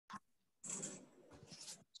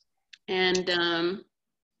And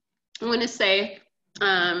I want to say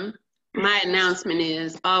my announcement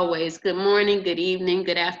is always good morning, good evening,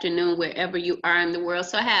 good afternoon, wherever you are in the world.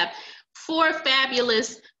 So I have 4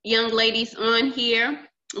 fabulous young ladies on here.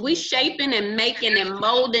 We shaping and making and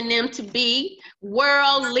molding them to be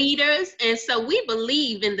world leaders. And so we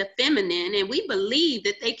believe in the feminine, and we believe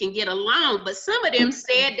that they can get along. But some of them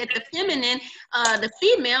said that the feminine, the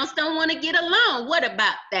females don't want to get along. What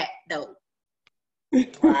about that, though?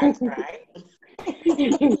 Right.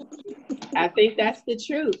 I think that's the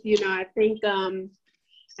truth. You know, I think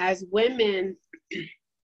as women,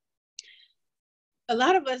 a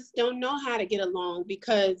lot of us don't know how to get along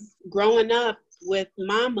because growing up with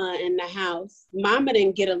mama in the house, mama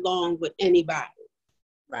didn't get along with anybody.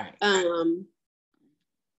 Right.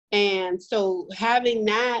 And so having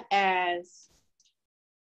that as,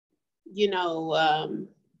 you know,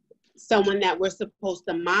 someone that we're supposed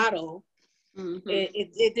to model,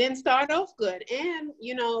 it didn't start off good. And,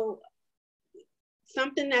 you know,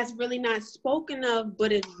 something that's really not spoken of,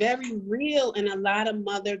 but it's very real in a lot of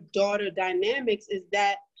mother-daughter dynamics is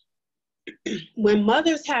that when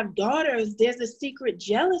mothers have daughters, there's a secret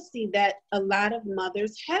jealousy that a lot of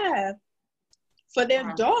mothers have for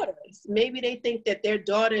their daughters. Maybe they think that their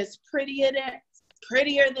daughter is prettier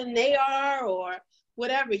than they are, or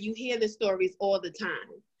whatever. You hear the stories all the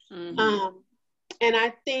time. And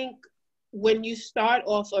I think when you start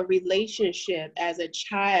off a relationship as a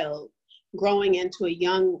child, growing into a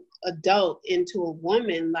young adult, into a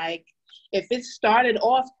woman, like if it started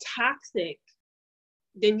off toxic,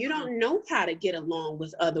 then you don't know how to get along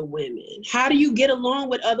with other women. How do you get along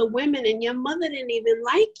with other women and your mother didn't even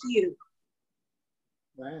like you?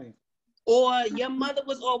 Right. Or your mother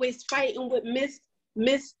was always fighting with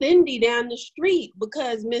Miss Cindy down the street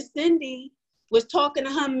because Miss Cindy was talking to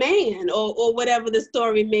her man, or whatever the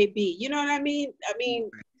story may be. You know what I mean?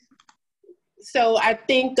 So I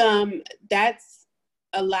think that's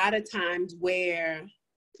a lot of times where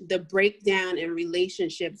the breakdown in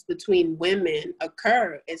relationships between women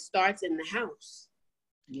occur. It starts in the house.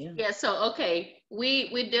 Yeah. So, okay,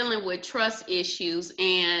 we're dealing with trust issues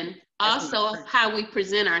and also how we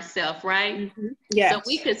present ourselves, right? Yes. So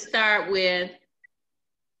we could start with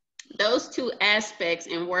those 2 aspects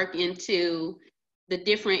and work into the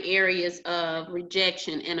different areas of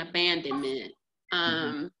rejection and abandonment.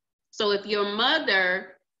 So if your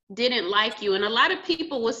mother didn't like you, and a lot of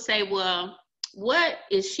people will say, well, what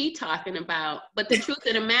is she talking about? But the truth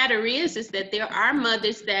of the matter is that there are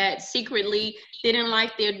mothers that secretly didn't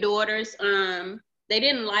like their daughters. They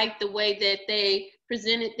didn't like the way that they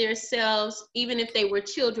presented themselves, even if they were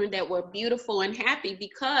children that were beautiful and happy,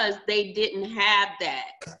 because they didn't have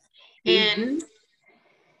that. And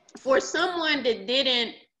for someone that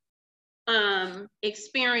didn't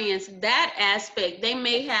experience that aspect, they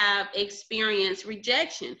may have experienced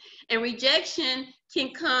rejection. And rejection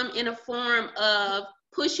can come in a form of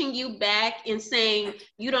pushing you back and saying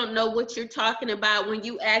you don't know what you're talking about when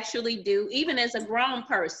you actually do, even as a grown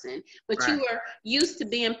person, but you are used to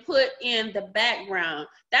being put in the background.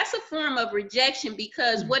 That's a form of rejection,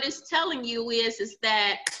 because what it's telling you is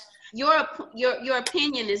that your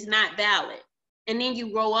opinion is not valid, and then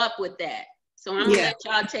you grow up with that. So I'm gonna let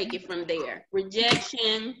y'all take it from there.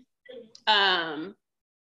 Rejection, a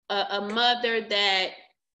mother that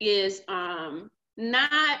is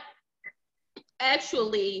not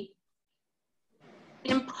actually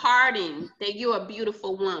imparting that you're a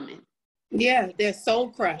beautiful woman. Yeah, they're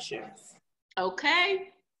soul crushers. Okay.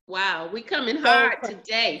 Wow, we coming hard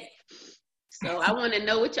today. So I want to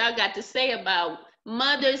know what y'all got to say about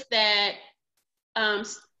mothers that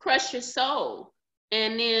crush your soul,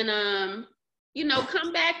 and then you know,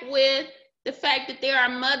 come back with the fact that there are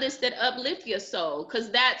mothers that uplift your soul, because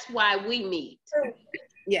that's why we meet.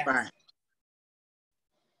 Yeah. Right.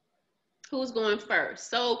 Who's going first?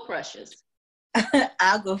 Soul crushers.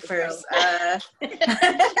 I'll go first. I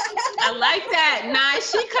like that. Nah,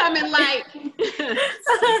 she coming like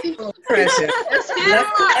Soul crusher. let's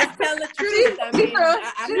Tell the truth. I mean,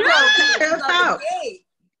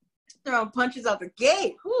 throwing punches out the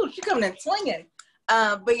gate. Ooh, she coming in swinging.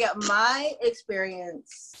 But yeah, my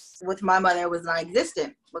experience with my mother was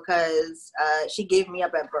non-existent because she gave me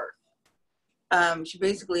up at birth. She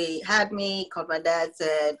basically had me, called my dad,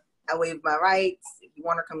 said, I waived my rights. If you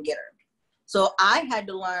want her, come get her. So I had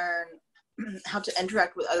to learn how to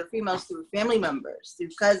interact with other females through family members,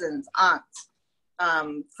 through cousins, aunts,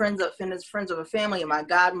 friends of a family, and my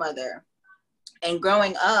godmother. And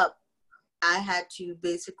growing up, I had to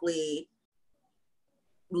basically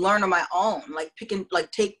learn on my own, like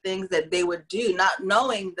take things that they would do, not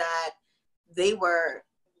knowing that they were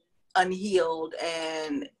unhealed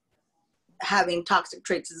and having toxic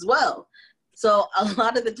traits as well. So a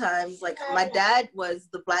lot of the times, like my dad was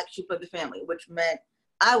the black sheep of the family, which meant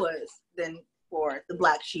I was then for the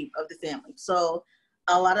black sheep of the family. So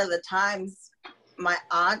a lot of the times my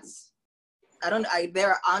aunts,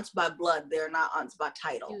 they're aunts by blood. They're not aunts by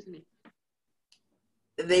title.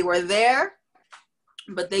 They were there,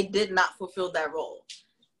 but they did not fulfill that role.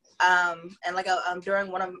 And like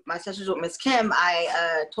during one of my sessions with Miss Kim,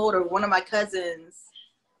 I told her one of my cousins,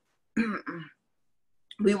 a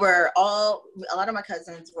lot of my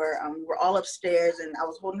cousins were all upstairs, and I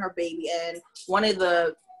was holding her baby, and one of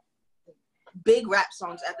the big rap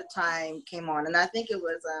songs at the time came on, and I think it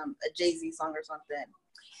was a Jay-Z song or something.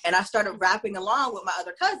 And I started rapping along with my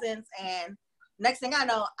other cousins, and next thing I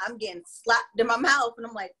know, I'm getting slapped in my mouth, and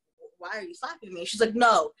I'm like, why are you slapping me? She's like,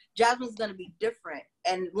 no, Jasmine's gonna be different.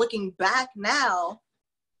 And looking back now,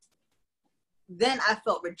 then I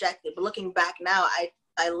felt rejected. But looking back now,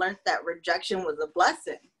 I learned that rejection was a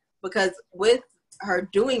blessing, because with her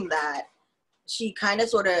doing that, she kind of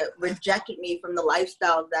sort of rejected me from the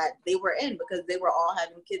lifestyle that they were in, because they were all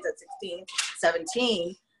having kids at 16,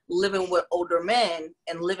 17, living with older men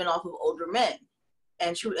and living off of older men.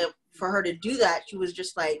 And for her to do that, she was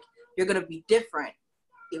just like, you're gonna be different.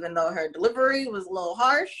 Even though her delivery was a little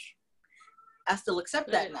harsh, I still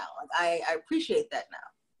accept that now. Like, I appreciate that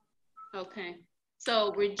now. Okay.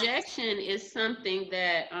 So rejection is something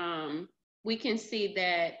that we can see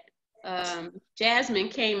that Jasmine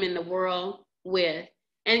came in the world with.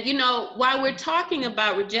 And, you know, while we're talking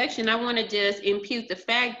about rejection, I want to just impute the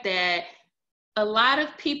fact that a lot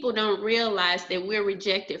of people don't realize that we're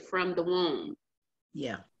rejected from the womb.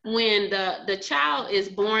 Yeah. When the child is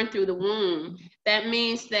born through the womb, that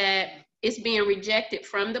means that it's being rejected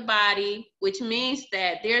from the body, which means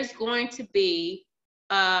that there's going to be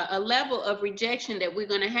a level of rejection that we're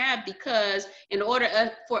going to have, because in order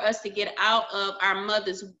for us to get out of our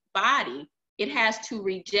mother's body, it has to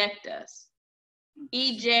reject us.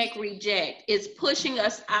 Eject, reject. It's pushing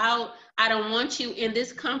us out. I don't want you in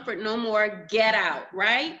this comfort no more. Get out,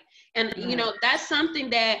 right? And, you know, that's something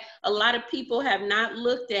that a lot of people have not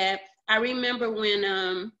looked at. I remember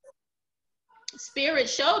when Spirit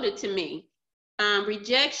showed it to me,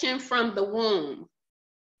 rejection from the womb.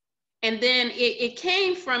 And then it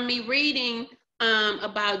came from me reading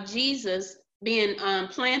about Jesus being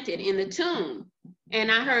planted in the tomb. And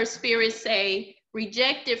I heard Spirit say,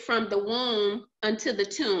 rejected from the womb unto the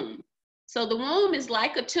tomb. So the womb is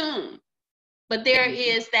like a tomb, but there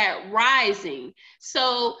is that rising.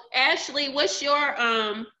 So Ashley, what's your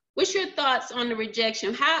thoughts on the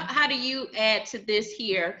rejection? How do you add to this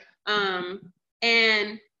here?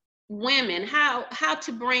 And women, how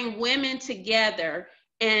to bring women together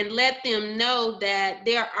and let them know that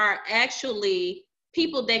there are actually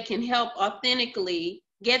people that can help authentically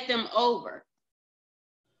get them over.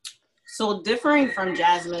 So differing from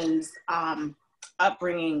Jasmine's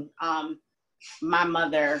upbringing, my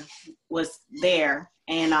mother was there,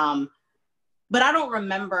 and but I don't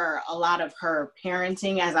remember a lot of her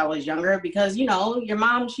parenting as I was younger, because, you know, your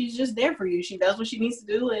mom, she's just there for you. She does what she needs to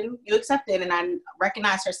do and you accept it. And I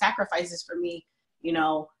recognize her sacrifices for me. You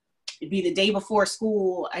know, it'd be the day before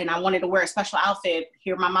school and I wanted to wear a special outfit.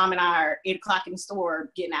 Here my mom and I are 8 o'clock in the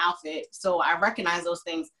store getting an outfit. So I recognize those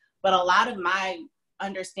things. But a lot of my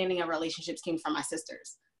understanding of relationships came from my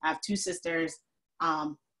sisters. I have 2 sisters.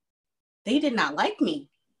 They did not like me,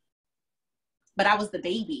 but I was the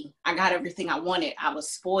baby. I got everything I wanted. I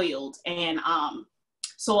was spoiled. And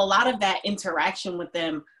so a lot of that interaction with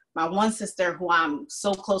them, my one sister who I'm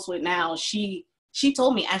so close with now, she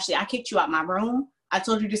told me, Ashley, I kicked you out my room. I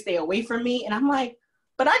told you to stay away from me. And I'm like,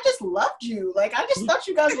 but I just loved you. Like, I just thought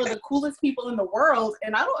you guys were the coolest people in the world.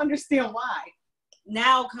 And I don't understand why.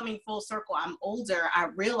 Now coming full circle, I'm older, I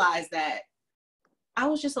realized that I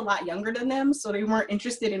was just a lot younger than them. So they weren't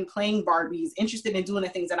interested in playing Barbies, interested in doing the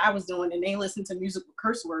things that I was doing. And they listened to music with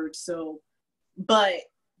curse words. So, and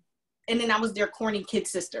then I was their corny kid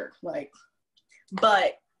sister.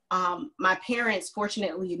 But my parents,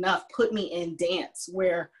 fortunately enough, put me in dance,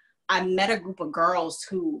 where I met a group of girls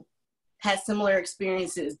who had similar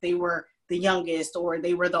experiences. They were the youngest, or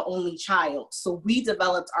they were the only child. So we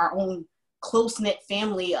developed our own close-knit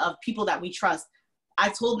family of people that we trust. I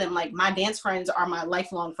told them, like, my dance friends are my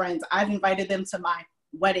lifelong friends. I've invited them to my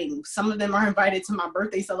wedding. Some of them are invited to my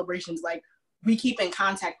birthday celebrations. Like, we keep in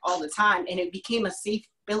contact all the time. And it became a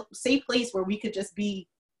safe place where we could just be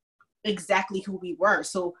exactly who we were.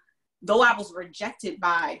 So though I was rejected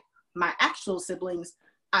by my actual siblings,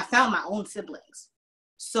 I found my own siblings.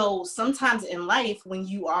 So sometimes in life, when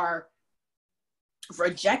you are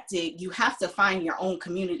rejected, you have to find your own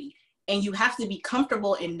community. And you have to be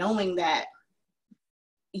comfortable in knowing that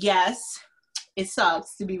yes, it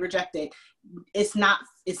sucks to be rejected. It's not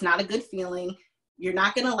a good feeling. You're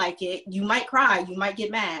not going to like it. You might cry, you might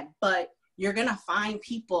get mad, but you're going to find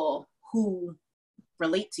people who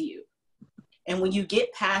relate to you. And when you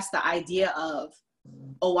get past the idea of,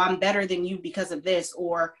 oh, I'm better than you because of this,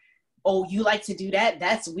 or, oh, you like to do that,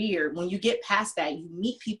 that's weird. When you get past that, you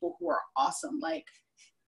meet people who are awesome. Like,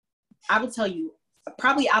 I would tell you,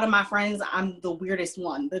 probably out of my friends, I'm the weirdest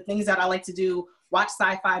one. The things that I like to do, watch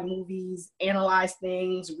sci-fi movies, analyze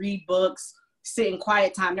things, read books, sit in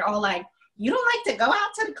quiet time. They're all like, you don't like to go out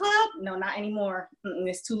to the club? No, not anymore.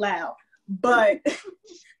 It's too loud. But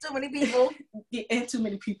too many people. And too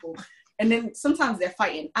many people. And then sometimes they're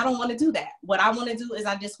fighting. I don't want to do that. What I want to do is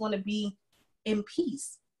I just want to be in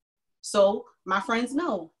peace. So my friends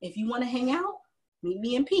know, if you want to hang out, meet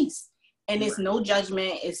me in peace. And it's no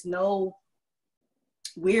judgment. It's no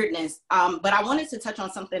weirdness. But I wanted to touch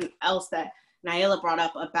on something else that Naila brought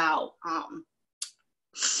up about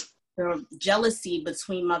the jealousy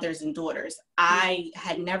between mothers and daughters. I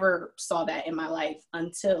had never saw that in my life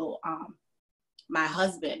until my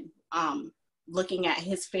husband, looking at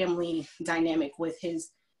his family dynamic with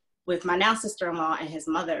my now sister-in-law and his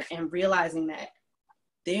mother, and realizing that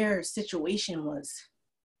their situation was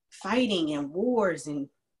fighting and wars and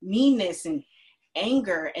meanness and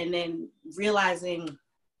anger, and then realizing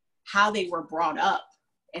how they were brought up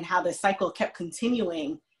and how the cycle kept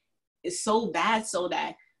continuing is so bad, so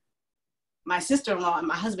that my sister-in-law and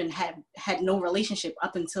my husband had no relationship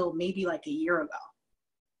up until maybe like a year ago.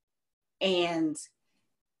 And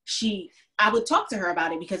I would talk to her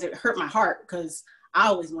about it because it hurt my heart, because I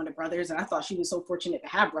always wanted brothers and I thought she was so fortunate to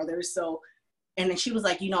have brothers. So, and then she was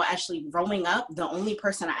like, actually growing up, the only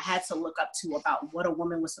person I had to look up to about what a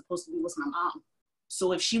woman was supposed to be was my mom.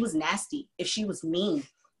 So if she was nasty, if she was mean,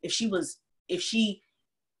 if she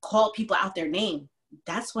called people out their name,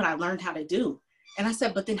 that's what I learned how to do. And I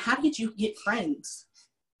said, but then how did you get friends?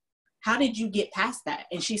 How did you get past that?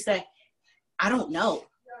 And she said, I don't know.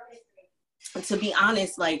 And to be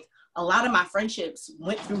honest, like, a lot of my friendships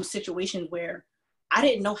went through situations where I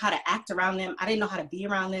didn't know how to act around them. I didn't know how to be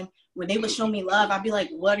around them. When they would show me love, I'd be like,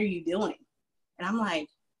 what are you doing? And I'm like,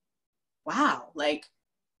 wow, like,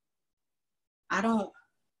 I don't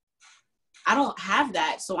have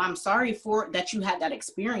that. So I'm sorry that you had that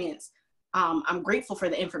experience. I'm grateful for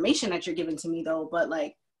the information that you're giving to me though, but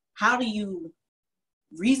like, how do you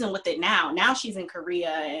reason with it now? Now she's in Korea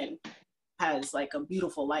and has like a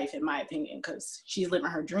beautiful life, in my opinion, because she's living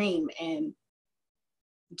her dream. And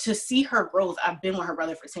to see her growth, I've been with her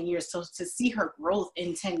brother for 10 years. So to see her growth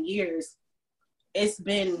in 10 years, it's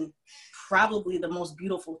been probably the most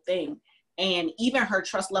beautiful thing. And even her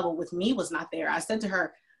trust level with me was not there. I said to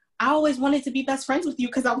her, I always wanted to be best friends with you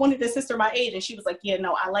because I wanted a sister my age. And she was like, yeah,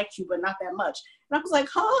 no, I liked you, but not that much. And I was like,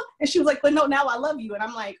 huh? And she was like, but no, now I love you. And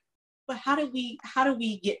I'm like, but how do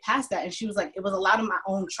we get past that? And she was like, it was a lot of my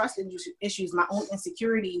own trust issues, my own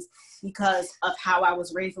insecurities, because of how I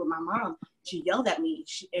was raised with my mom. She yelled at me.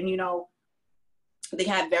 And they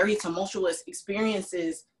had very tumultuous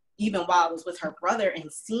experiences, even while I was with her brother,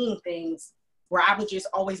 and seeing things where I would just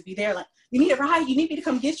always be there. Like, you need a ride? You need me to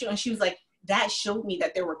come get you? And she was like, that showed me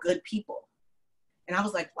that there were good people. And I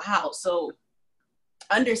was like, wow. So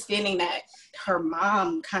understanding that her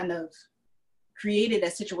mom kind of created a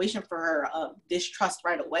situation for her of distrust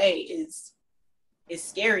right away is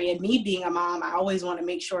scary. And me being a mom, I always want to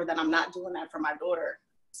make sure that I'm not doing that for my daughter.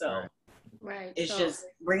 So right. It's just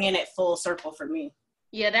bringing it full circle for me.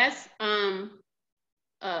 Yeah, that's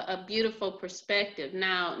a beautiful perspective.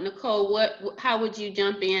 Now, Nicole, how would you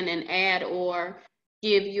jump in and add or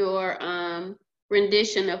give your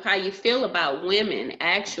rendition of how you feel about women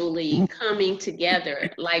actually coming together,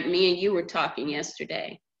 like me and you were talking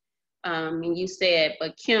yesterday? And you said,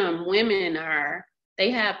 but Kim, women they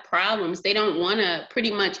have problems. They don't want to pretty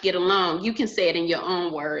much get along. You can say it in your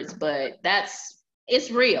own words, but it's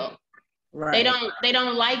real. Right. They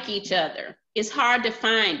don't like each other. It's hard to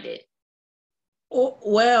find it.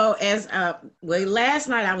 Well, last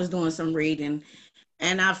night I was doing some reading,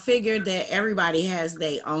 and I figured that everybody has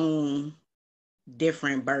their own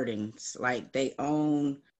different burdens, like their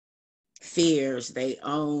own fears, their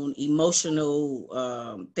own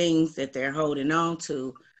emotional things that they're holding on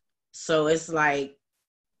to. So it's like,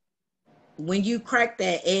 when you crack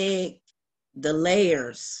that egg, the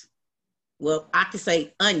layers, well, I could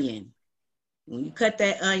say onion. When you cut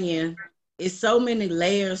that onion, it's so many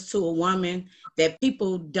layers to a woman that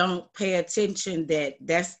people don't pay attention that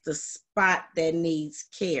that's the spot that needs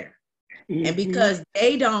care. Mm-hmm. And because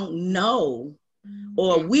they don't know,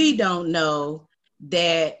 or we don't know,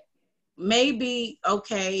 that maybe,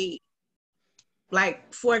 okay,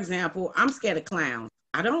 like, for example, I'm scared of clowns.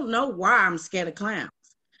 I don't know why I'm scared of clowns.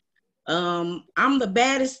 I'm the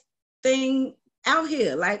baddest thing out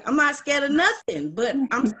here. Like, I'm not scared of nothing, but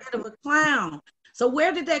I'm scared of a clown. So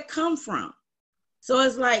where did that come from? So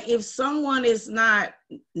it's like, if someone is not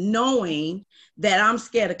knowing that I'm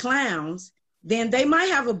scared of clowns, then they might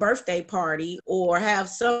have a birthday party or have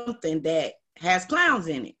something that has clowns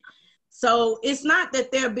in it. So it's not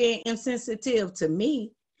that they're being insensitive to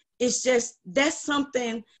me. It's just, that's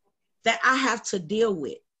something that I have to deal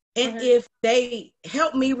with. And if they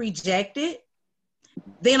help me reject it,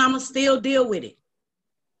 then I'm gonna still deal with it.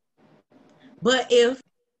 But if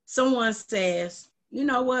someone says, you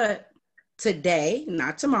know what, today,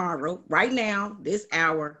 not tomorrow, right now, this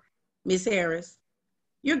hour, Miss Harris,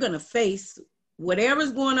 you're gonna face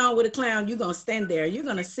whatever's going on with a clown. You're gonna stand there, you're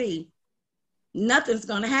gonna see nothing's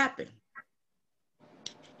gonna happen.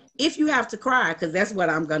 If you have to cry, because that's what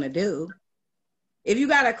I'm gonna do. If you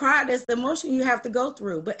gotta cry, that's the emotion you have to go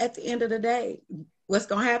through. But at the end of the day, what's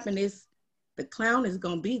gonna happen is the clown is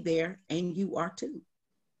gonna be there and you are too.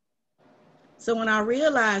 So when I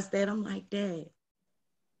realized that, I'm like, Dad,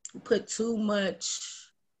 you put too much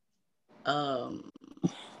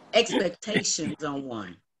expectations on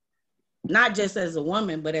one, not just as a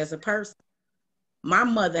woman, but as a person. My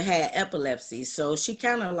mother had epilepsy, so she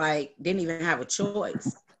kind of like didn't even have a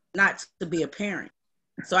choice not to be a parent.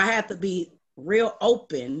 So I had to be real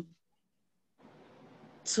open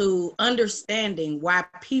to understanding why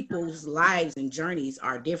people's lives and journeys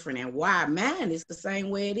are different and why mine is the same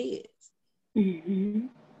way it is. Mm-hmm.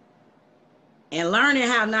 And learning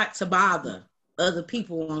how not to bother other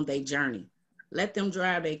people on their journey. Let them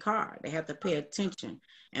drive their car. They have to pay attention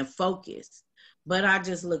and focus. But I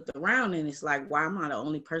just looked around and it's like, why am I the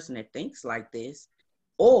only person that thinks like this?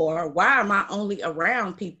 Or why am I only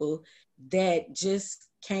around people that just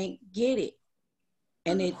can't get it?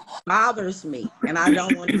 And it bothers me. And I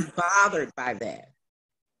don't want to be bothered by that.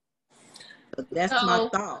 But that's my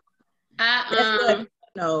thought. I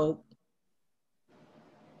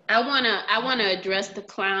wanna address the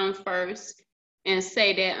clown first and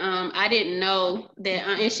say that I didn't know that,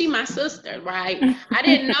 and she my sister, right? I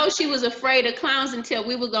didn't know she was afraid of clowns until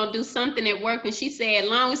we were gonna do something at work, and she said,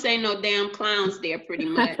 long as ain't no damn clowns there, pretty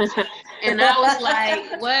much. And I was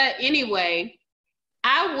like, what? Anyway,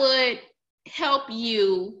 I would help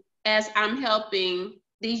you as I'm helping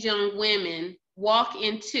these young women walk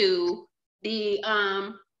into the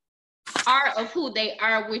art of who they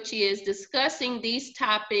are, which is discussing these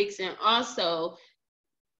topics and also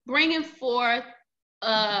bringing forth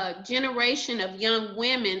a generation of young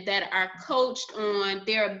women that are coached on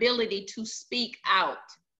their ability to speak out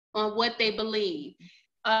on what they believe.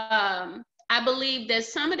 I believe that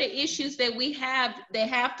some of the issues that we have, they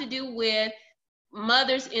have to do with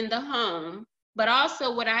mothers in the home, but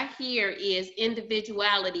also what I hear is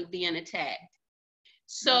individuality being attacked.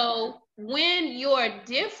 So when you're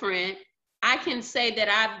different, I can say that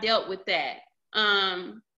I've dealt with that.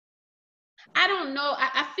 I don't know.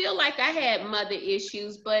 I feel like I had mother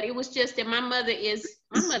issues, but it was just that my mother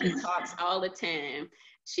talks all the time.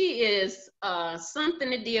 She is something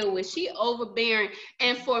to deal with. She overbearing.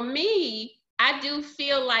 And for me, I do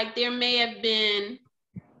feel like there may have been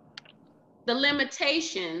the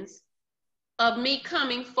limitations of me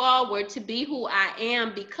coming forward to be who I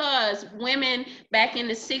am, because women back in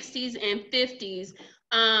the 60s and 50s,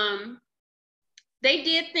 they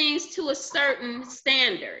did things to a certain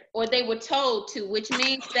standard, or they were told to, which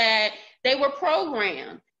means that they were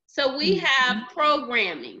programmed. So we have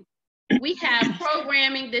programming. We have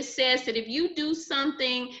programming that says that if you do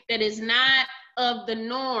something that is not of the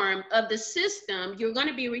norm of the system, you're going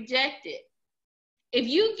to be rejected. If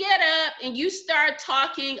you get up and you start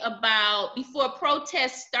talking about, before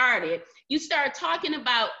protests started, you start talking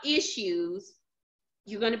about issues,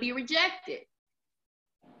 you're going to be rejected,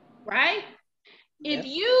 right? If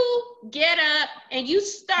you get up and you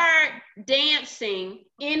start dancing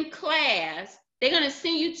in class, they're going to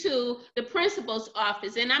send you to the principal's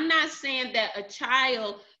office. And I'm not saying that a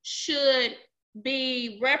child should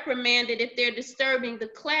be reprimanded if they're disturbing the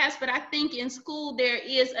class, but I think in school there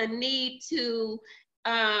is a need to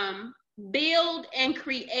build and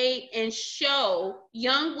create and show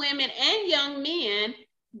young women and young men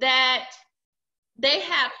that they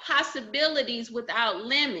have possibilities without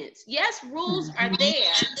limits. Yes, rules are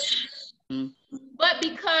there, but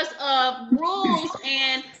because of rules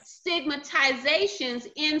and stigmatizations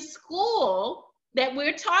in school that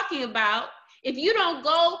we're talking about, if you don't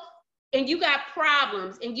go and you got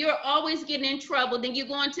problems and you're always getting in trouble, then you're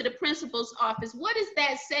going to the principal's office. What is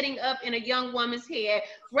that setting up in a young woman's head,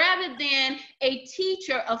 rather than a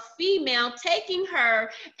teacher, a female, taking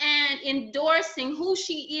her and endorsing who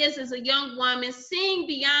she is as a young woman, seeing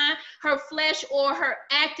beyond her flesh or her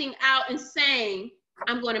acting out and saying,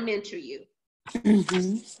 I'm going to mentor you.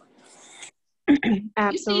 Mm-hmm.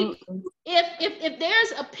 Absolutely. You see, if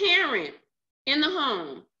there's a parent in the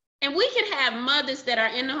home, and we can have mothers that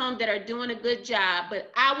are in the home that are doing a good job,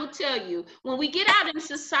 but I will tell you, when we get out in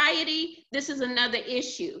society, this is another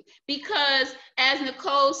issue. Because as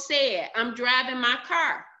Nicole said, I'm driving my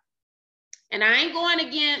car and I ain't going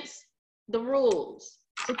against the rules,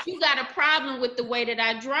 but you got a problem with the way that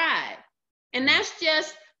I drive. And that's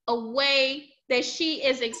just a way that she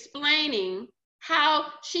is explaining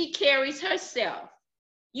how she carries herself.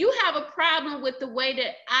 You have a problem with the way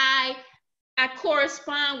that I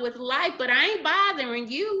correspond with life, but I ain't bothering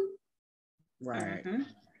you. Right. Mm-hmm.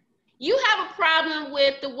 You have a problem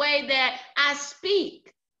with the way that I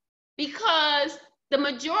speak, because the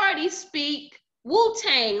majority speak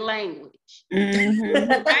Wu-Tang language.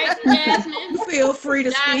 Mm-hmm. Right, Jasmine? Feel free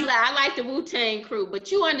to speak. I like the Wu-Tang crew,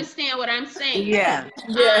 but you understand what I'm saying. Yeah.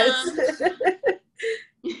 Yes.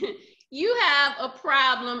 You have a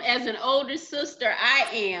problem as an older sister, I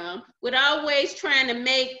am, with always trying to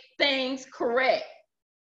make things correct,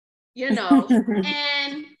 you know,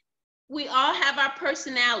 and we all have our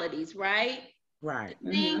personalities, right? Right.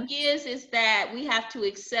 The thing is that we have to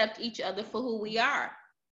accept each other for who we are.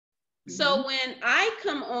 So when I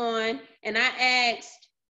come on and I asked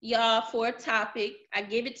y'all for a topic, I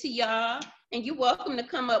give it to y'all, and you're welcome to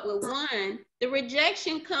come up with one. The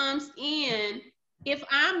rejection comes in if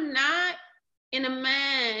I'm not in a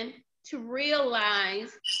mind to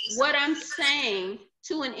realize what I'm saying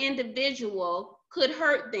to an individual could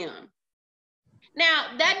hurt them. Now,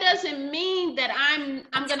 that doesn't mean that I'm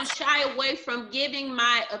going to shy away from giving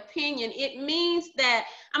my opinion. It means that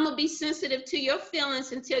I'm going to be sensitive to your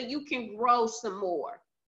feelings until you can grow some more.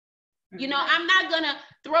 You know, I'm not going to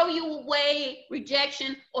throw you away,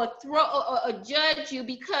 rejection, or judge you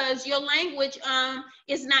because your language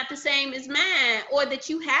is not the same as mine, or that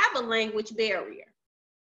you have a language barrier.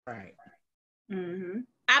 Right.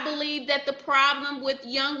 I believe that the problem with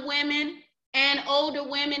young women and older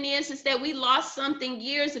women is that we lost something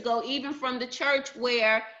years ago, even from the church,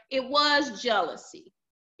 where it was jealousy.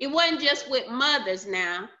 It wasn't just with mothers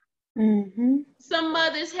now. Some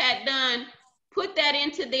mothers had put that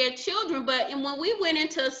into their children, but when we went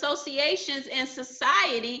into associations and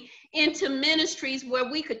society, into ministries where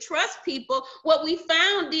we could trust people, what we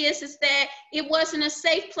found is that it wasn't a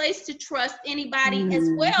safe place to trust anybody as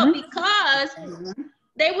well, because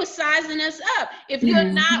they were sizing us up. If you're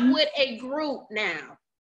not with a group now,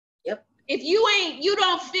 if you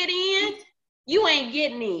don't fit in, you ain't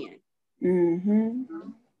getting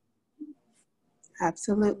in.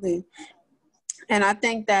 Absolutely. And I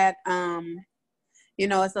think that, you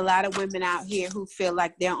know, it's a lot of women out here who feel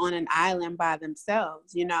like they're on an island by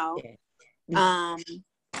themselves, you know.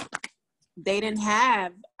 They didn't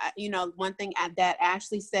have, you know, one thing that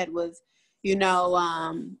Ashley said was, you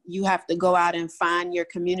know, you have to go out and find your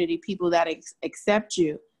community, people that accept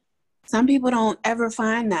you. Some people don't ever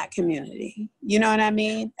find that community. You know what I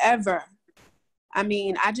mean? Ever. I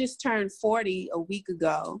mean, I just turned 40 a week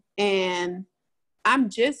ago, and I'm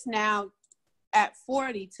just now at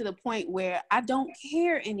 40 to the point where I don't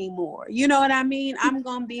care anymore. You know what I mean? I'm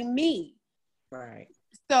going to be me. Right.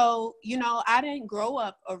 So, you know, I didn't grow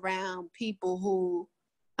up around people who,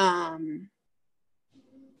 from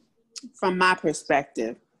my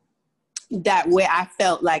perspective, that way I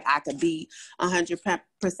felt like I could be 100%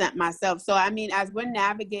 myself. So, I mean, as we're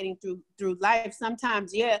navigating through life,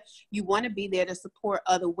 sometimes, yeah, you want to be there to support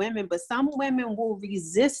other women, but some women will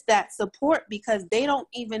resist that support because they don't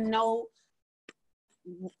even know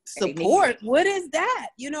support. What is that?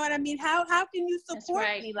 You know what I mean? How can you support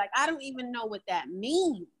me? Like, I don't even know what that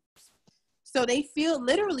means. So they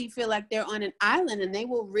literally feel like they're on an island, and they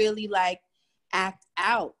will really like act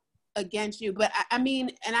out against you. But I mean,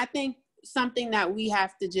 and I think something that we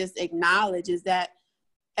have to just acknowledge is that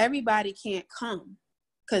everybody can't come,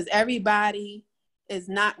 because everybody is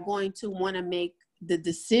not going to want to make the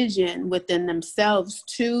decision within themselves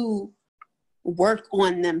to work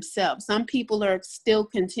on themselves. Some people are still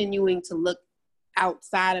continuing to look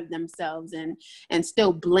outside of themselves and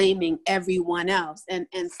still blaming everyone else, and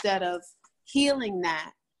instead of healing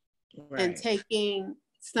that and taking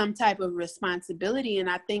some type of responsibility. And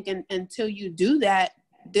I think until you do that,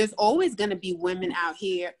 there's always going to be women out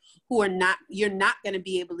here who you're not going to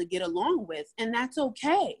be able to get along with, and that's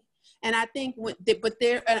okay. And I think, but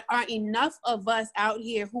there are enough of us out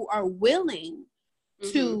here who are willing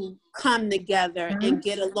to come together and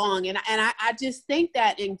get along. And I just think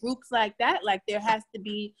that in groups like that, like there has to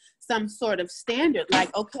be some sort of standard,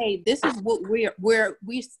 like, okay, this is what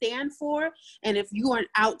we stand for. And if you are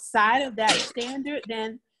outside of that standard,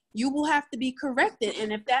 then you will have to be corrected.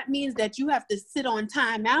 And if that means that you have to sit on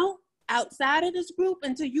timeout outside of this group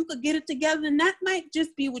until you could get it together, then that might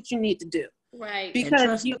just be what you need to do. Right.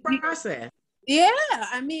 Because the process. Yeah,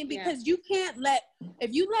 I mean, because you can't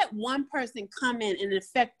if you let one person come in and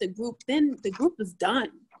affect the group, then the group is done.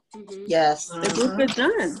 Yes. The group is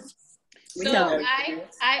done. So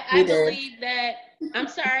I believe that, I'm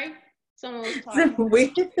sorry, someone was talking.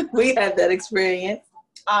 we had that experience.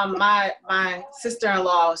 My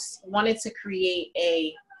sister-in-law wanted to create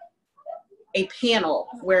a panel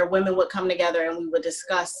where women would come together and we would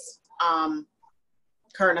discuss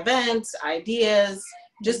current events, ideas,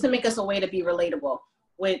 just to make us a way to be relatable,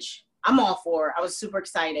 which I'm all for. I was super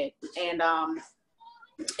excited. And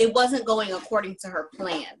it wasn't going according to her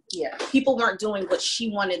plan. Yeah. People weren't doing what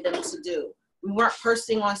she wanted them to do. We weren't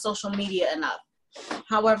posting on social media enough.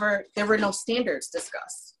 However, there were no standards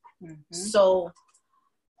discussed. So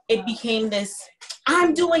it became this,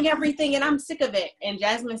 I'm doing everything and I'm sick of it. And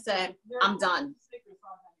Jasmine said, I'm done.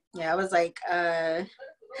 Yeah, I was like,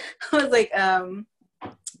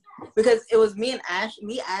 because it was me,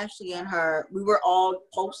 Ashley, and her. We were all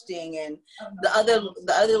posting, and the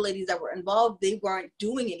other ladies that were involved, they weren't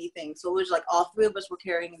doing anything. So it was like all three of us were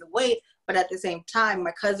carrying the weight, but at the same time,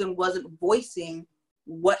 my cousin wasn't voicing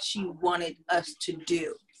what she wanted us to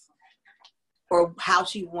do or how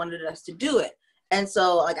she wanted us to do it. And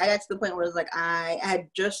so, like, I got to the point where it was like I had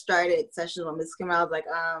just started sessions on Miss Kim. I was like,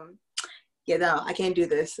 yeah, no, I can't do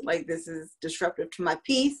this. Like, this is disruptive to my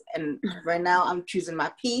peace. And right now I'm choosing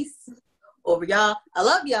my peace over y'all. I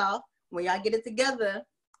love y'all. When y'all get it together,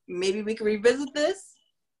 maybe we can revisit this.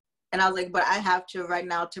 And I was like, but I have to right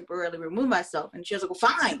now temporarily remove myself. And she was like,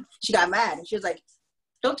 well, fine. She got mad. And she was like,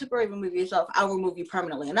 don't temporarily remove yourself. I'll remove you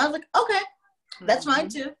permanently. And I was like, okay, that's fine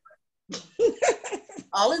too.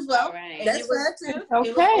 All is well. Right. That's fine too. Okay.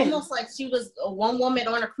 It was almost like she was a one woman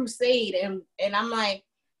on a crusade. And I'm like,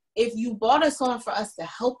 if you brought us on for us to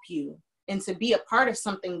help you and to be a part of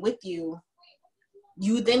something with you,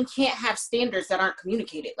 you then can't have standards that aren't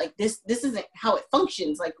communicated. Like this isn't how it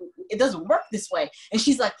functions. Like it doesn't work this way. And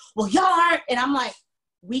she's like, well, y'all aren't. And I'm like,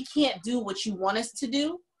 we can't do what you want us to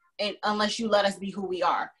do and unless you let us be who we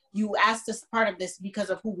are. You asked us part of this because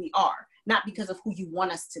of who we are, not because of who you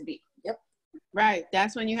want us to be. Yep. Right.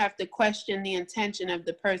 That's when you have to question the intention of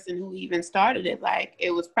the person who even started it. Like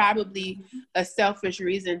it was probably a selfish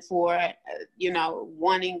reason for,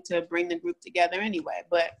 wanting to bring the group together anyway.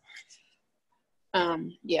 But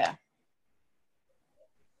yeah.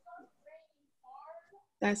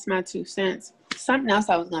 That's my 2 cents. Something else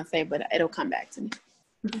I was going to say, but it'll come back to me.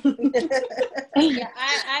 Yeah,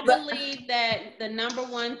 I believe that the number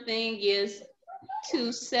one thing is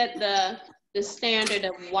to set the standard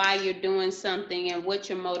of why you're doing something and what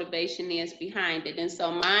your motivation is behind it. And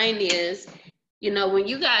so mine is, when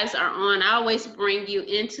you guys are on, I always bring you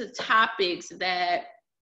into topics that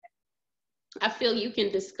I feel you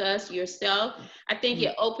can discuss yourself. I think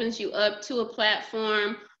it opens you up to a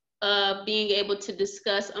platform of being able to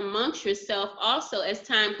discuss amongst yourself also as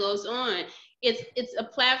time goes on. It's a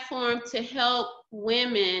platform to help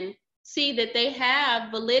women see that they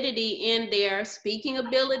have validity in their speaking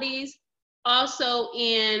abilities, also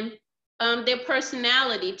in their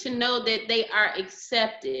personality, to know that they are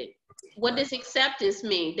accepted. What does acceptance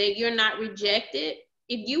mean? That you're not rejected.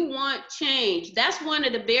 If you want change, that's one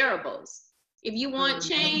of the variables. If you want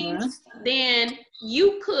change, then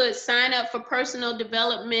you could sign up for personal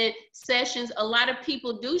development sessions. A lot of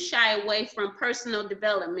people do shy away from personal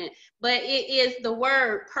development, but it is the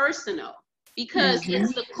word personal because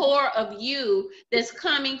it's the core of you that's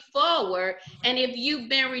coming forward. And if you've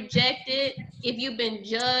been rejected, if you've been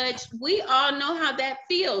judged, we all know how that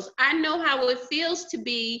feels. I know how it feels to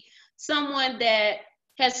be someone that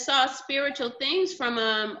has saw spiritual things from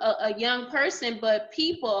a young person, but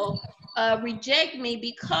people reject me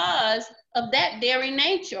because of that very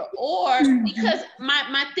nature, or because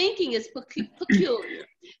my thinking is peculiar.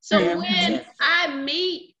 So when I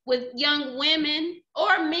meet with young women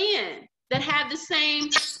or men that have the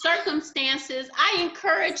same circumstances, I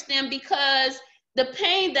encourage them because the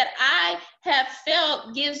pain that I have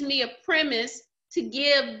felt gives me a premise to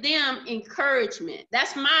give them encouragement.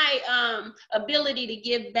 That's my ability to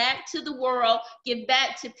give back to the world, give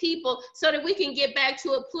back to people, so that we can get back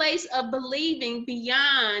to a place of believing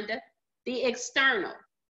beyond the external.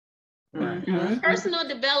 Personal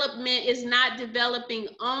development is not developing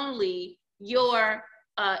only your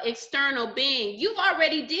external being. You've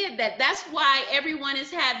already did that. That's why everyone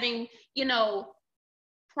is having,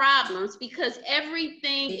 problems, because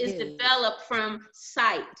everything is developed from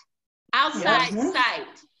sight, outside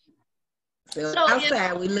sight. So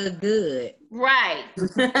outside we look good. Right.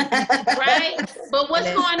 Right. But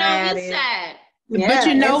what's going on inside? But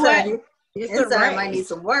you know what? Inside might need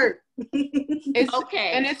some work.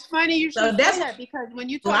 Okay. And it's funny you should say that, because when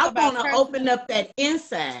you talk about, I want to open up that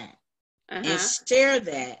inside and share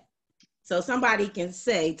that, so somebody can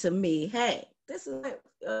say to me, "Hey, this is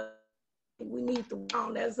we need to work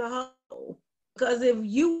on as a whole." Because if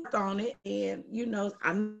you work on it, and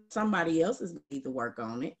I know somebody else is need to work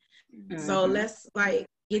on it. So let's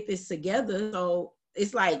get this together. So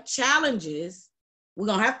it's like challenges. We're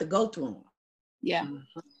gonna have to go through them. Yeah.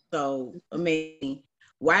 So I mean,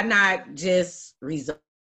 why not just resolve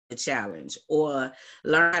the challenge, or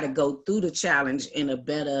learn how to go through the challenge in a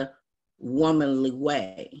better womanly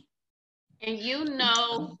way? And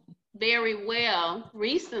very well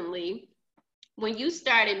recently, when you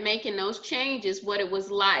started making those changes, what it was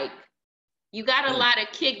like. You got a lot of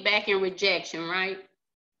kickback and rejection, right?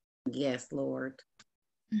 Yes, Lord.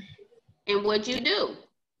 And what'd you do?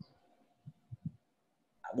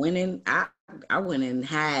 I went in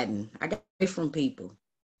hiding. I got away from people.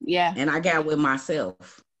 Yeah. And I got with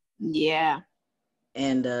myself. Yeah.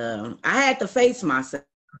 And I had to face myself.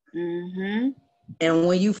 And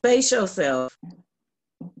when you face yourself,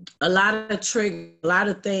 a lot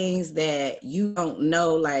of things that you don't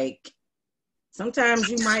know, like sometimes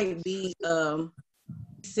you might be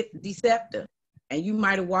deceptive, and you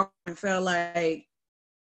might have walked and felt like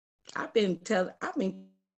I've been keeping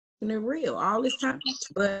it real all this time,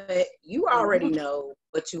 but you already know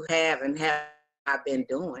what you have and have I've been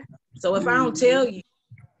doing. So if I don't tell you,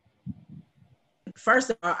 first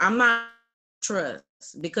of all, I'm not trust,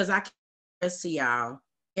 because I can't trust y'all.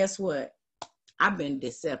 Guess what? I've been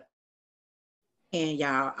deceptive. And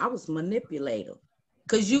y'all, I was manipulative.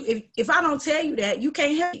 Because if I don't tell you that, you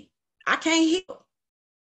can't help me. I can't heal.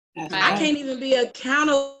 I can't even be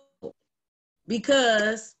accountable,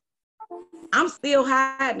 because I'm still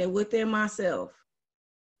hiding it within myself.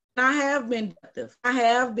 I have been deceptive. I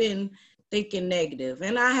have been thinking negative,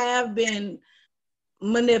 and I have been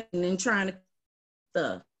manipulating and trying to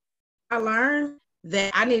stuff. I learned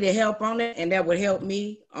that I needed help on it, and that would help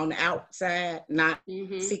me on the outside, not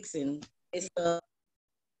fixing it stuff.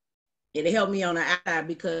 It'll help me on the outside,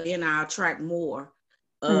 because then I'll attract more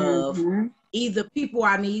of either people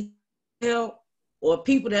I need help, or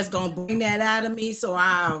people that's gonna bring that out of me so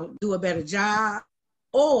I'll do a better job,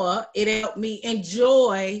 or it'll help me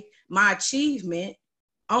enjoy my achievement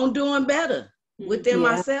on doing better within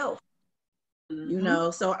myself.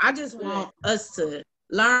 So I just want us to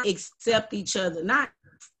learn, accept each other, not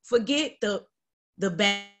forget the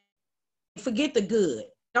bad, forget the good.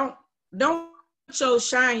 Don't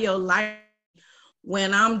shine your light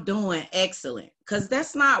when I'm doing excellent, because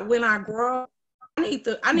that's not when I grow. I need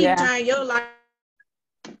to shine your light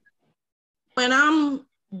when I'm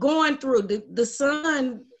going through the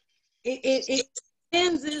sun. It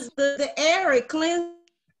cleanses the air, it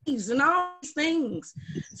cleanses and all these things.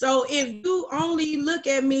 So if you only look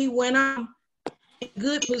at me when I'm in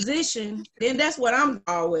good position, then that's what I'm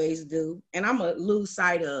always do. And I'm gonna lose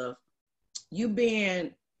sight of you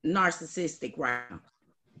being narcissistic right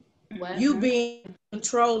now. You being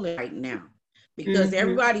controlling right now, because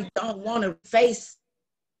everybody don't want to face,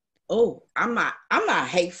 I'm not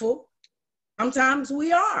hateful. Sometimes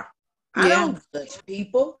we are. I don't judge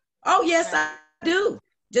people. Oh yes, I do.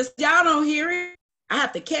 Just y'all don't hear it. I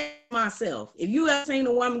have to catch myself. If you ever seen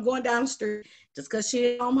a woman going down the street just because she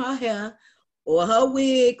didn't comb her hair or her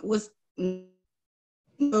wig was new,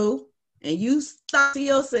 and you stop to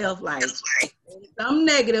yourself like something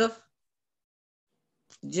negative,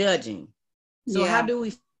 judging. So how do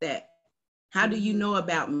we fix that? How do you know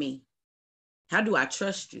about me? How do I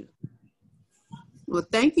trust you? Well,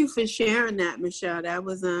 thank you for sharing that, Michelle. That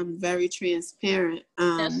was very transparent.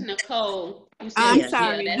 That's Nicole. I'm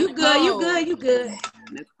sorry. You good.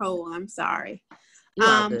 Nicole, I'm sorry.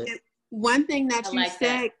 Good. One thing that you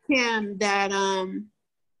said, Kim, that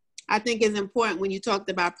I think is important when you talked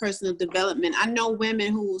about personal development. I know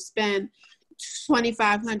women who will spend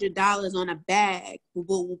 $2,500 on a bag,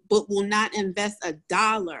 but will not invest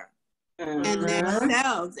 $1 in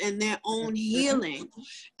themselves and their own healing.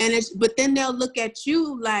 And but then they'll look at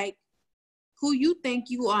you like, who you think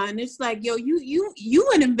you are? And it's like, yo, you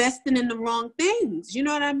are investing in the wrong things. You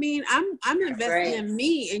know what I mean? I'm investing in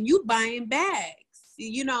me, and you buying bags.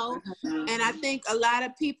 you know. And I think a lot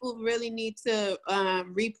of people really need to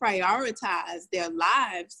reprioritize their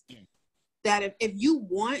lives. That if you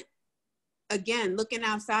want, again, looking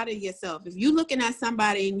outside of yourself, if you're looking at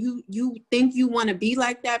somebody and you think you want to be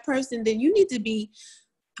like that person, then you need to be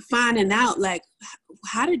finding out, like,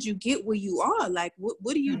 how did you get where you are? Like,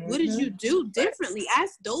 what did you do differently?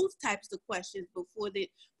 Ask those types of questions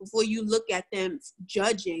before you look at them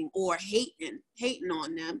judging or hating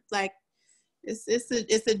on them. Like,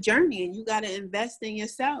 it's a journey, and you got to invest in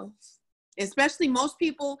yourself. Especially most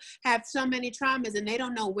people have so many traumas and they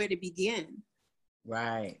don't know where to begin.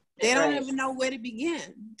 Right. They don't even know where to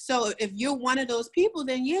begin. So if you're one of those people,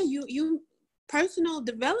 then yeah, you personal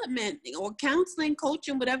development or counseling,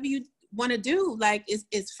 coaching, whatever you want to do, like,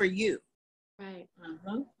 it's for you. Right.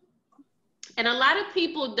 And a lot of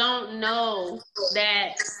people don't know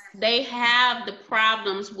that they have the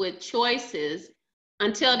problems with choices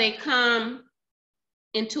until they come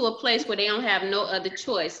into a place where they don't have no other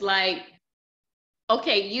choice. Like,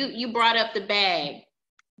 okay, you brought up the bag,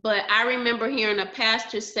 but I remember hearing a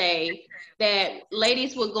pastor say that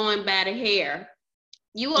ladies were going by the hair.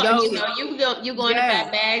 You go to buy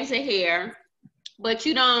bags of hair, but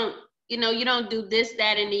you don't do this,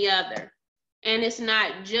 that, and the other. And it's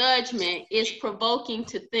not judgment, it's provoking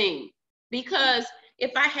to think. Because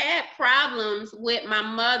if I had problems with my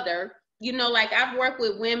mother, like I've worked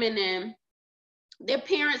with women and their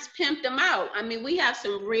parents pimped them out. I mean, we have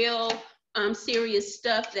some real serious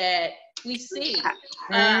stuff that we see.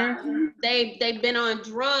 They've been on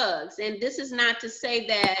drugs, and this is not to say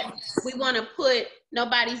that we want to put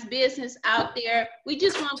nobody's business out there. We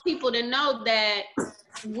just want people to know that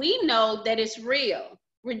we know that it's real.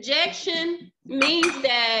 Rejection means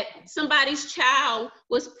that somebody's child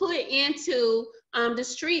was put into the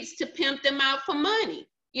streets to pimp them out for money.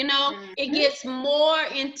 It gets more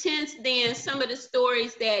intense than some of the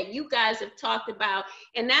stories that you guys have talked about.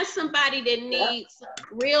 And that's somebody that needs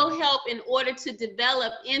real help in order to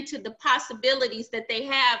develop into the possibilities that they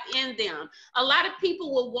have in them. A lot of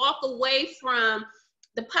people will walk away from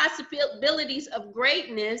the possibilities of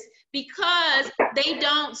greatness because they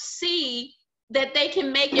don't see that they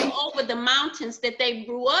can make it over the mountains that they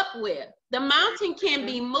grew up with. The mountain can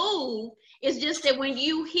be moved. It's just that when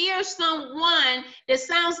you hear someone that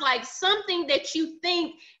sounds like something that you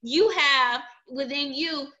think you have within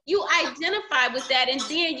you, you identify with that, and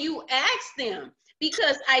then you ask them.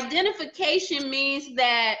 Because identification means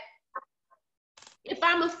that if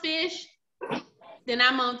I'm a fish, then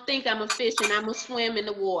I'm gonna think I'm a fish and I'm gonna swim in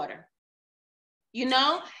the water. And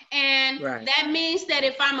that means that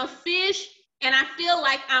if I'm a fish and I feel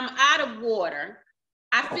like I'm out of water,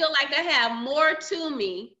 I feel like I have more to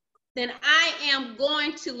me, then I am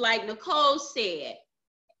going to, like Nicole said,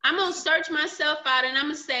 I'm going to search myself out and I'm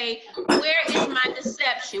going to say, where is my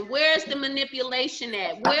deception? Where is the manipulation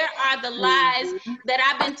at? Where are the lies that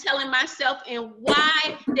I've been telling myself, and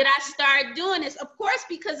why did I start doing this? Of course,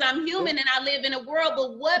 because I'm human and I live in a world,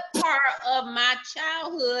 but what part of my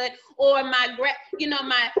childhood or my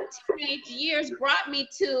teenage years brought me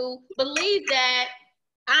to believe that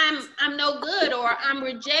I'm no good, or I'm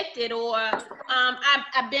rejected, or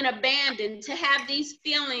I've been abandoned, to have these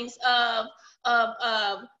feelings of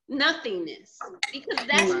nothingness? Because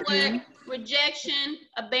that's what rejection,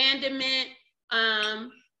 abandonment,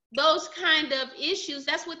 those kind of issues,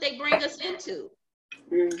 that's what they bring us into.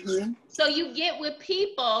 So you get with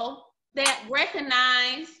people that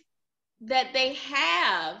recognize that they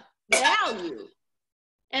have value.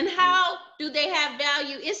 And how do they have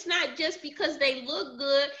value? It's not just because they look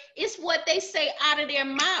good, it's what they say out of their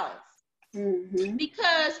mouth.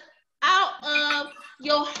 Because out of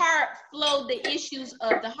your heart flow the issues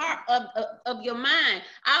of the heart, of your mind.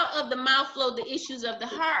 Out of the mouth flow the issues of the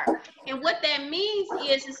heart. And what that means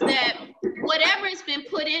is that whatever has been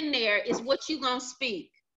put in there is what you're going to speak.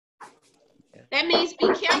 That means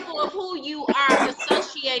be careful of who you are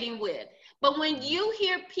associating with. But when you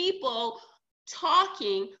hear people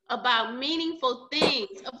talking about meaningful things,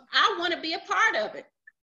 I want to be a part of it.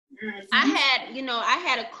 I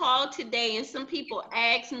had a call today, and some people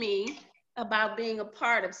asked me about being a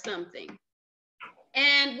part of something.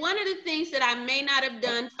 And one of the things that I may not have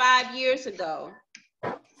done 5 years ago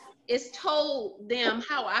is told them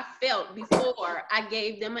how I felt before I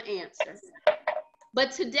gave them an answer.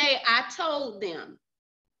 But today I told them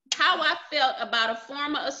how I felt about a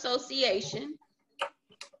former association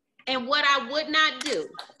and what I would not do,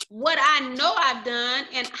 what I know I've done,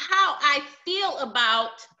 and how I feel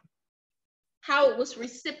about how it was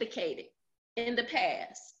reciprocated in the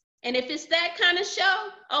past. And if it's that kind of show,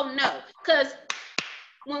 oh no, because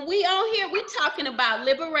when we on here, we talking about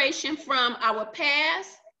liberation from our past,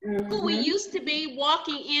 who we used to be,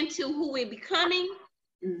 walking into who we're becoming,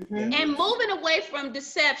 and moving away from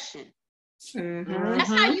deception. That's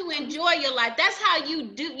how you enjoy your life. That's how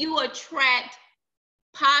you attract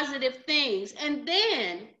positive things. And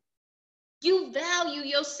then you value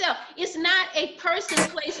yourself. It's not a person,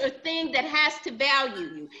 place, or thing that has to value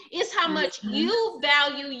you. It's how much you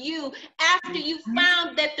value you after you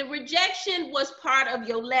found that the rejection was part of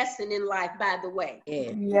your lesson in life, by the way.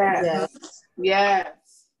 Yes.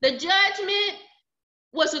 The judgment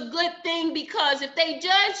was a good thing, because if they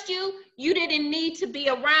judged you, you didn't need to be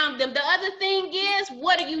around them. The other thing is,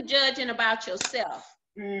 what are you judging about yourself?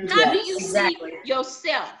 How do you see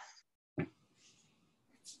yourself?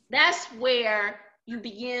 That's where you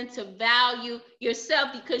begin to value yourself,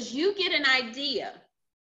 because you get an idea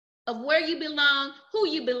of where you belong, who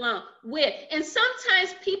you belong with. And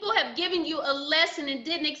sometimes people have given you a lesson and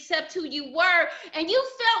didn't accept who you were, and you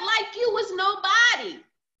felt like you was nobody.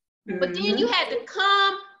 But then you had to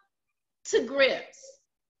come to grips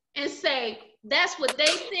and say, that's what they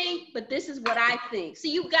think, but this is what I think. So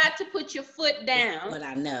you got to put your foot down. What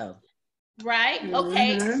I know. Right?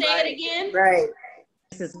 Okay, say it again. Right.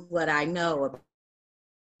 This is what I know.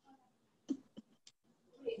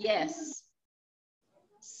 Yes.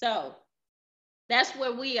 So that's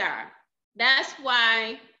where we are. That's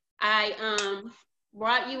why I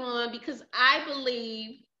brought you on, because I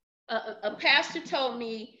believe a pastor told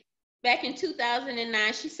me back in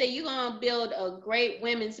 2009, she said, you're going to build a great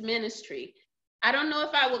women's ministry. I don't know if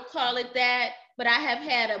I would call it that, but I have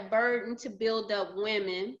had a burden to build up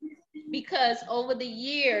women, because over the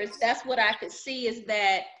years, that's what I could see, is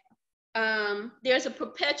that there's a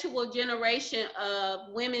perpetual generation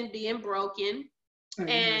of women being broken.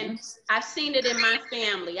 And I've seen it in my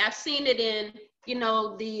family. I've seen it in, you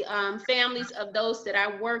know, the families of those that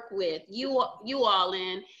I work with, you all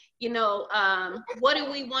in. You know, what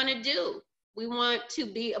do we want to do? We want to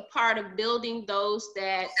be a part of building those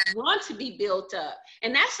that want to be built up.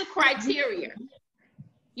 And that's the criteria.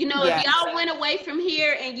 You know, if y'all went away from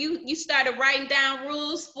here and you started writing down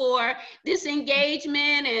rules for this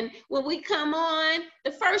engagement, and when we come on,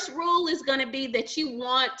 the first rule is going to be that you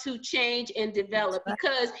want to change and develop.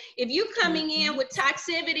 Because if you coming in with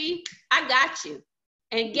toxicity, I got you.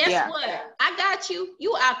 And guess what? I got you.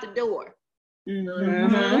 You out the door.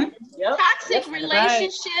 Toxic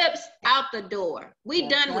relationships out the door. We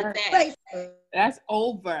done with that. That's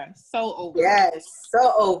over. So over. Yes,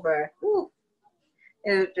 so over. Whew.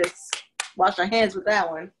 It just wash our hands with that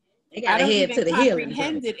one. I don't even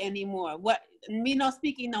comprehend it anymore. What me not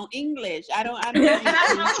speaking no English. I don't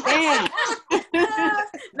understand.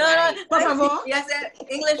 No. Por favor. Yes,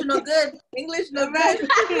 English no good. English no good.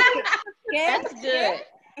 That's good.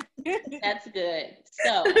 That's good.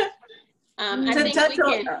 So I think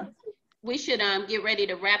we should get ready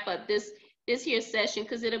to wrap up this here session,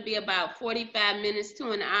 because it'll be about 45 minutes to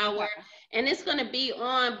an hour, and it's going to be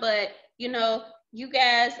on. But you know, you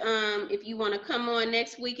guys, if you want to come on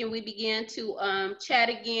next week and we begin to chat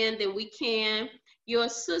again, then we can. Your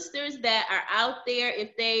sisters that are out there,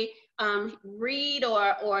 if they read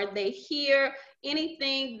or they hear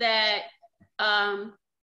anything that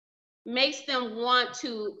makes them want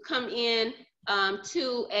to come in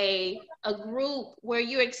to a group where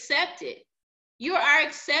you're accepted. You are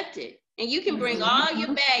accepted, and you can bring all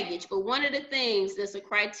your baggage, but one of the things that's a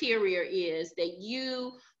criteria is that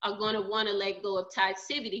you are going to want to let go of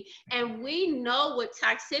toxicity. And we know what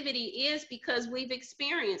toxicity is because we've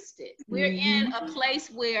experienced it. We're in a place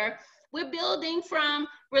where we're building from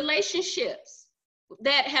relationships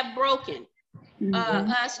that have broken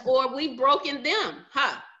us, or we've broken them,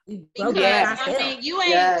 because I mean, you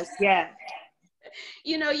ain't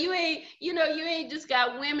you know, you ain't just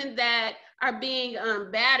got women that are being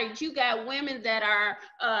battered. You got women that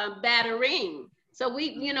are battering. So we,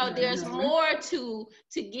 you know, there's more to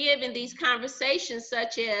give in these conversations,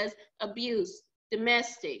 such as abuse,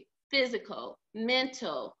 domestic, physical,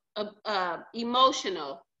 mental,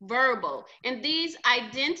 emotional, verbal. And these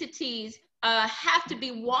identities have to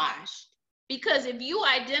be washed, because if you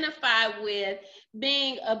identify with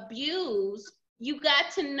being abused, you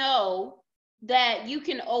got to know that you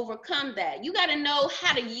can overcome that. You got to know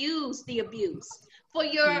how to use the abuse for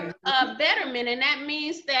your betterment. And that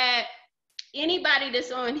means that anybody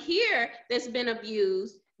that's on here that's been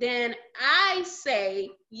abused, then I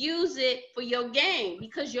say use it for your gain,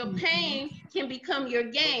 because your pain can become your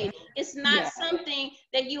gain. It's not something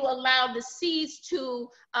that you allow the seeds to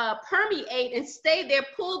permeate and stay there.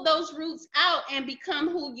 Pull those roots out and become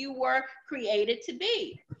who you were created to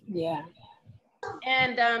be.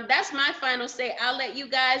 And that's my final say. I'll let you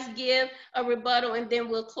guys give a rebuttal and then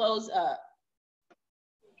we'll close up.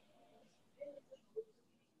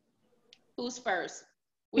 Who's first?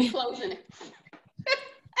 We're closing it.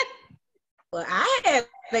 Well, I had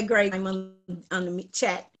a great time on the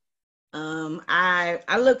chat.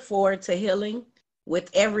 I look forward to healing with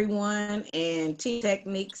everyone and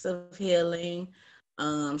techniques of healing,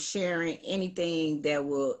 sharing anything that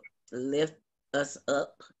will lift us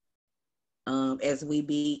up as we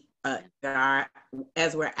be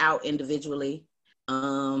as we're out individually.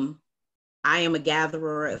 I am a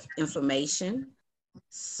gatherer of information,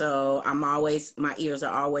 so my ears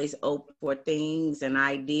are always open for things and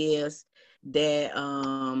ideas that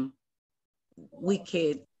we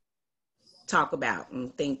could talk about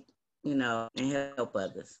and think, and help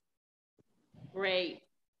others. Great.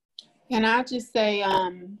 And I'll just say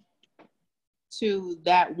to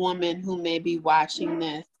that woman who may be watching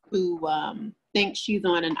this, who thinks she's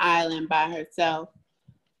on an island by herself,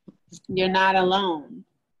 you're not alone.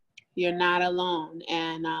 You're not alone.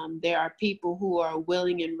 And there are people who are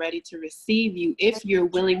willing and ready to receive you if you're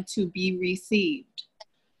willing to be received.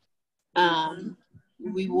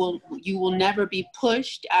 You will never be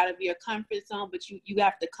pushed out of your comfort zone, but you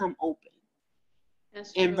have to come open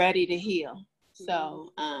and ready to heal.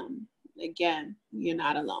 So again, you're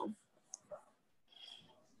not alone.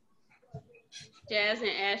 Jazz and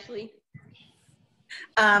Ashley.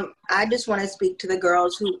 I just want to speak to the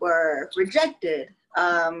girls who were rejected.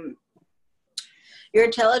 Your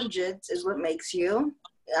intelligence is what makes you.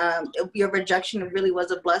 Your rejection really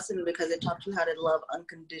was a blessing because it taught you how to love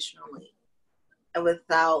unconditionally and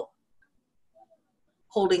without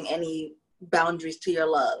holding any boundaries to your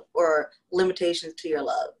love or limitations to your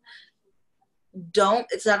love.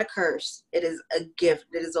 It's not a curse. It is a gift.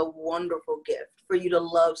 It is a wonderful gift for you to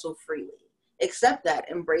love so freely. Accept that,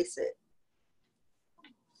 embrace it.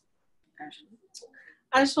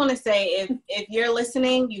 I just want to say, if you're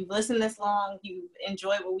listening, you've listened this long, you've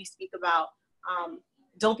enjoyed what we speak about,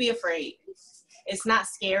 don't be afraid. It's not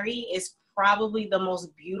scary. It's probably the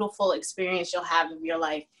most beautiful experience you'll have of your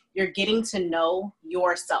life. You're getting to know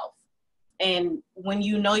yourself. And when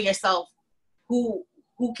you know yourself, who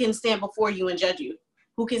can stand before you and judge you?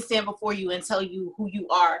 Who can stand before you and tell you who you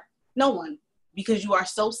are? No one. Because you are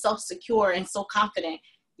so self-secure and so confident.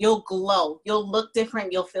 You'll glow. You'll look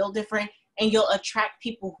different. You'll feel different. And you'll attract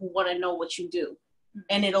people who want to know what you do.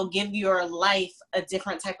 And it'll give your life a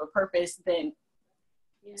different type of purpose than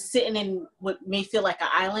sitting in what may feel like an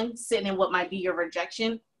island, sitting in what might be your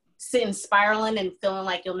rejection, sitting spiraling and feeling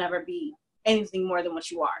like you'll never be anything more than what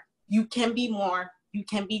you are. You can be more. You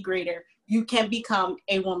can be greater. You can become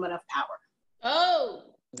a woman of power. Oh,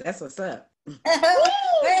 that's what's up. She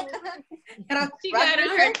got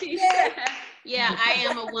on her t-shirt. Yeah, I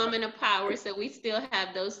am a woman of power. So we still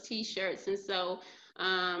have those t-shirts. And so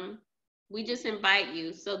we just invite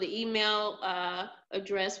you. So the email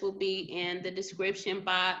address will be in the description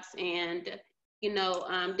box. And,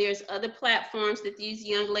 there's other platforms that these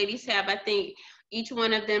young ladies have. I think each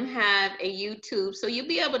one of them have a YouTube. So you'll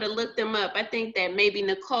be able to look them up. I think that maybe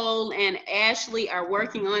Nicole and Ashley are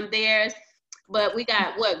working on theirs. But we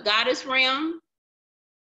got what? Goddess Realm?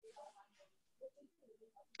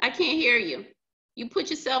 I can't hear you. You put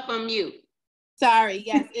yourself on mute. Sorry,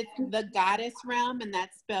 yes, it's the Goddess Realm, and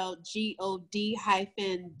that's spelled GOD-DESS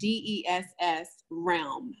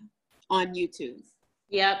Realm on YouTube.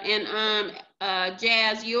 Yep, and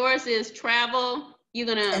Jazz, yours is travel. You're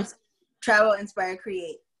gonna travel, inspire,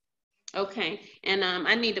 create. Okay, and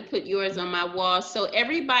I need to put yours on my wall. So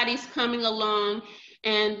everybody's coming along,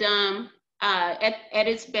 and at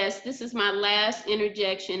its best, this is my last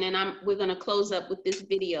interjection, and we're going to close up with this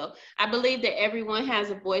video. I believe that everyone has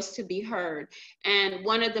a voice to be heard, and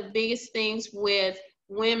one of the biggest things with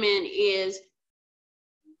women is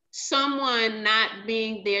someone not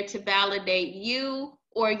being there to validate you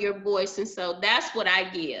or your voice. And so that's what I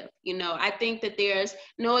give. I think that there's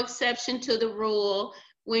no exception to the rule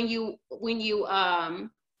when you're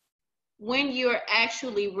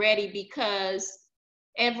actually ready, because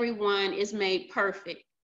everyone is made perfect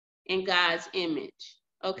in God's image.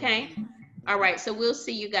 Okay. All right. So we'll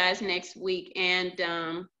see you guys next week. And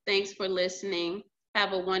thanks for listening.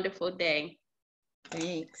 Have a wonderful day.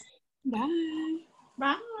 Thanks. Bye.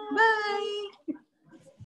 Bye. Bye.